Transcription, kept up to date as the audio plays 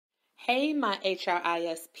Hey, my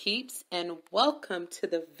HRIS peeps, and welcome to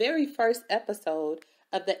the very first episode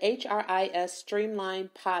of the HRIS Streamline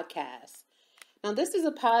Podcast. Now, this is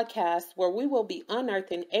a podcast where we will be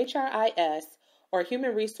unearthing HRIS, or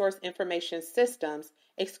Human Resource Information Systems,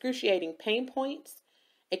 excruciating pain points,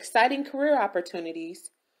 exciting career opportunities,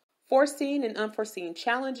 foreseen and unforeseen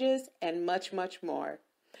challenges, and much, much more.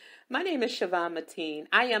 My name is Chavonne Mateen.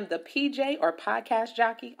 I am the PJ, or podcast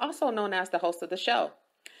jockey, also known as the host of the show.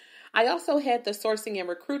 I also head the sourcing and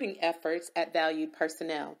recruiting efforts at Valued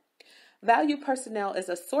Personnel. Valued Personnel is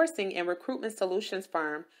a sourcing and recruitment solutions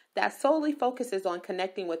firm that solely focuses on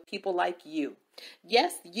connecting with people like you.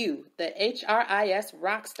 Yes, you, the HRIS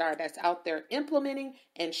rockstar that's out there implementing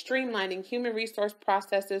and streamlining human resource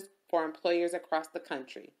processes for employers across the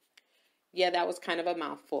country. Yeah, that was kind of a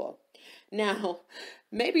mouthful. Now,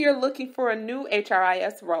 maybe you're looking for a new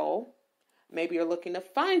HRIS role. Maybe you're looking to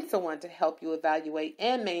find someone to help you evaluate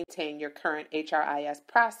and maintain your current HRIS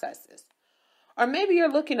processes. Or maybe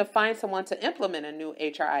you're looking to find someone to implement a new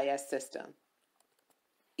HRIS system.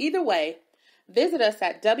 Either way, visit us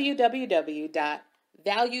at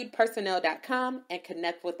www.valuedpersonnel.com and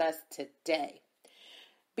connect with us today.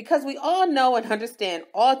 Because we all know and understand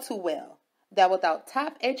all too well that without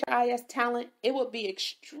top HRIS talent, it would be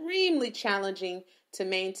extremely challenging to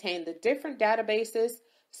maintain the different databases,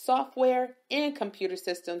 software, and computer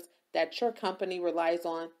systems that your company relies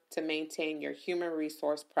on to maintain your human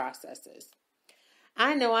resource processes.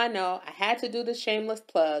 I know, I had to do the shameless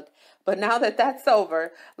plug, but now that that's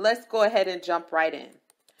over, let's go ahead and jump right in.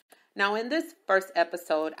 Now, in this first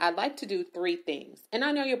episode, I'd like to do 3 things. And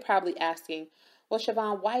I know you're probably asking, well,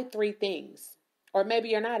 Chavonne, why 3 things? Or maybe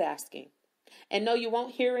you're not asking. And no, you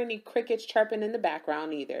won't hear any crickets chirping in the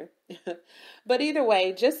background either. But either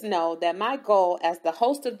way, just know that my goal as the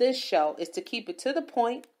host of this show is to keep it to the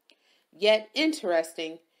point, yet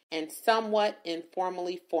interesting, and somewhat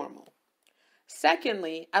informally formal.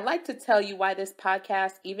 Secondly, I'd like to tell you why this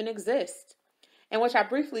podcast even exists, in which I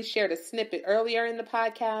briefly shared a snippet earlier in the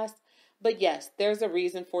podcast, but yes, there's a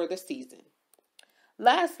reason for the season.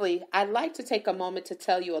 Lastly, I'd like to take a moment to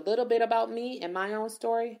tell you a little bit about me and my own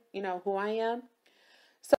story, who I am.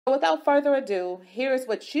 So without further ado, here's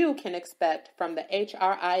what you can expect from the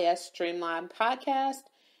HRIS Streamline Podcast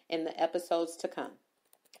in the episodes to come.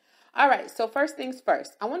 All right, so first things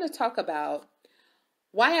first, I want to talk about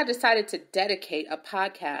why I decided to dedicate a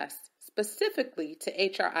podcast specifically to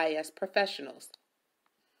HRIS professionals.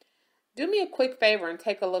 Do me a quick favor and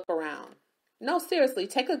take a look around. No, seriously,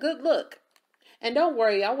 take a good look. And don't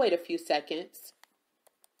worry, I'll wait a few seconds.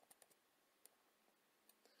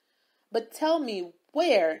 But tell me,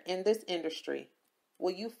 where in this industry will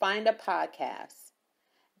you find a podcast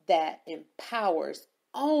that empowers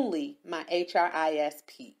only my HRIS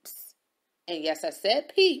peeps? And yes, I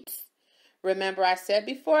said peeps. Remember I said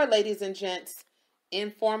before, ladies and gents,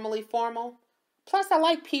 informally formal. Plus, I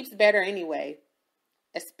like peeps better anyway,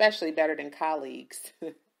 especially better than colleagues.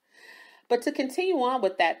 But to continue on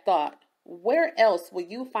with that thought, where else will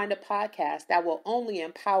you find a podcast that will only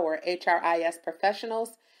empower HRIS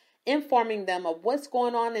professionals, informing them of what's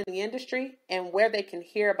going on in the industry and where they can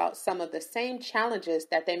hear about some of the same challenges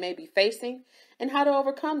that they may be facing and how to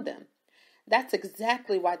overcome them? That's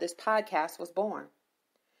exactly why this podcast was born.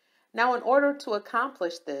 Now, in order to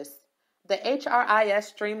accomplish this, the HRIS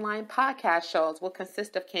Streamline Podcast shows will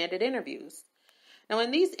consist of candid interviews. Now,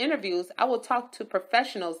 in these interviews, I will talk to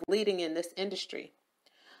professionals leading in this industry.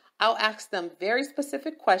 I'll ask them very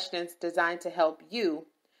specific questions designed to help you,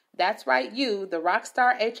 that's right, you, the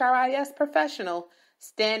rockstar HRIS professional,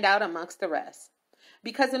 stand out amongst the rest.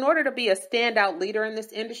 Because in order to be a standout leader in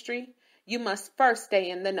this industry, you must first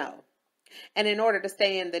stay in the know. And in order to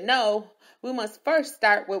stay in the know, we must first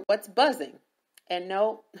start with what's buzzing. And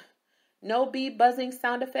no bee buzzing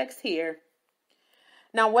sound effects here.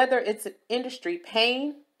 Now, whether it's an industry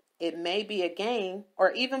pain, it may be a game,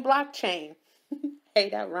 or even blockchain. Hey,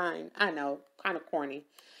 that rhymed. I know, kind of corny.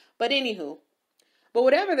 But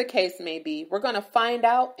whatever the case may be, we're going to find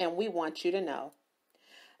out and we want you to know.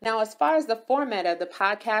 Now, as far as the format of the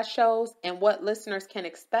podcast shows and what listeners can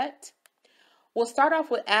expect, we'll start off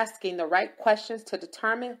with asking the right questions to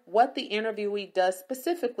determine what the interviewee does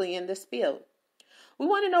specifically in this field. We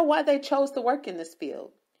want to know why they chose to work in this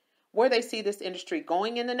field, where they see this industry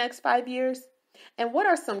going in the next 5 years, and what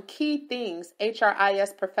are some key things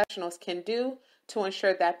HRIS professionals can do to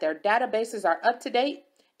ensure that their databases are up to date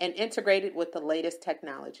and integrated with the latest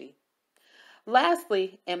technology.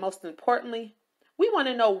 Lastly, and most importantly, we want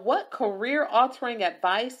to know what career-altering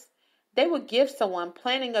advice they would give someone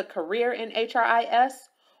planning a career in HRIS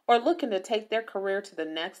or looking to take their career to the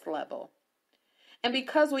next level. And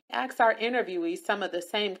because we ask our interviewees some of the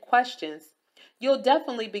same questions, you'll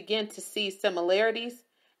definitely begin to see similarities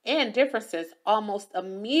and differences almost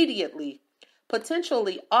immediately,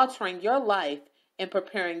 potentially altering your life and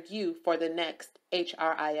preparing you for the next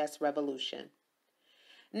HRIS revolution.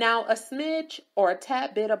 Now, a smidge or a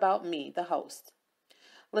tad bit about me, the host.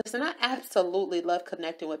 Listen, I absolutely love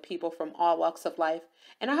connecting with people from all walks of life,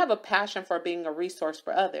 and I have a passion for being a resource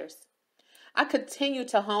for others. I continue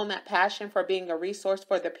to hone that passion for being a resource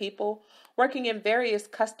for the people, working in various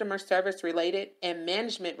customer service related and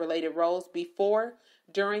management related roles before,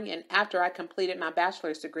 during, and after I completed my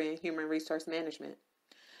bachelor's degree in human resource management.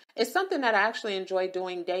 It's something that I actually enjoy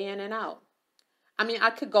doing day in and out. I mean, I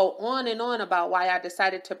could go on and on about why I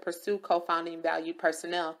decided to pursue co-founding Valued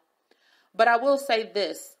Personnel, but I will say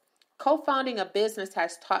this: co-founding a business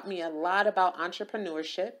has taught me a lot about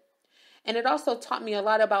entrepreneurship. And it also taught me a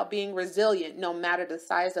lot about being resilient no matter the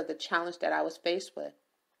size of the challenge that I was faced with.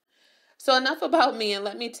 So enough about me, and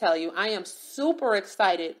let me tell you, I am super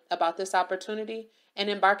excited about this opportunity and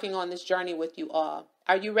embarking on this journey with you all.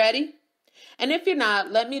 Are you ready? And if you're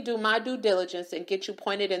not, let me do my due diligence and get you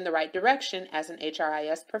pointed in the right direction as an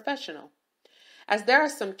HRIS professional. As there are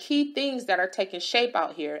some key things that are taking shape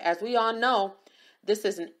out here. As we all know, this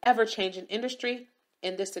is an ever-changing industry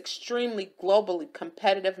in this extremely globally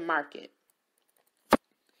competitive market.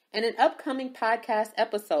 And in upcoming podcast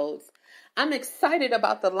episodes, I'm excited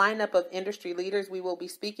about the lineup of industry leaders we will be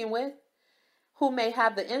speaking with, who may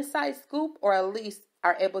have the inside scoop or at least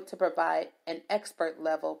are able to provide an expert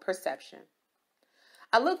level perception.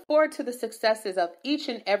 I look forward to the successes of each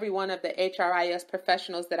and every one of the HRIS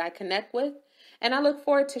professionals that I connect with, and I look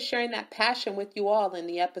forward to sharing that passion with you all in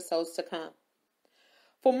the episodes to come.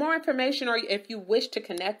 For more information, or if you wish to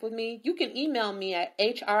connect with me, you can email me at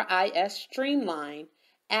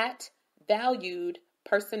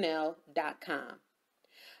hrisstreamline@valuedpersonnel.com.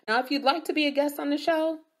 Now, if you'd like to be a guest on the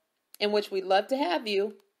show, in which we'd love to have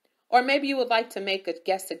you, or maybe you would like to make a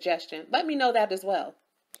guest suggestion, let me know that as well.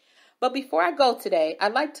 But before I go today,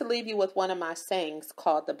 I'd like to leave you with one of my sayings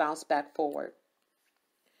called the bounce back forward.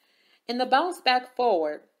 In the bounce back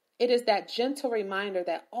forward, it is that gentle reminder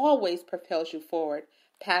that always propels you forward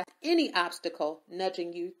past any obstacle,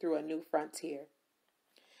 nudging you through a new frontier.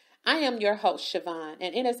 I am your host, Chavonne,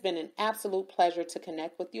 and it has been an absolute pleasure to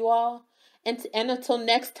connect with you all. And until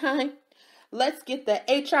next time, let's get the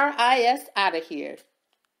HRIS out of here.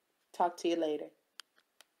 Talk to you later.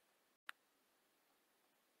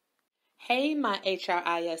 Hey, my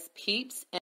HRIS peeps.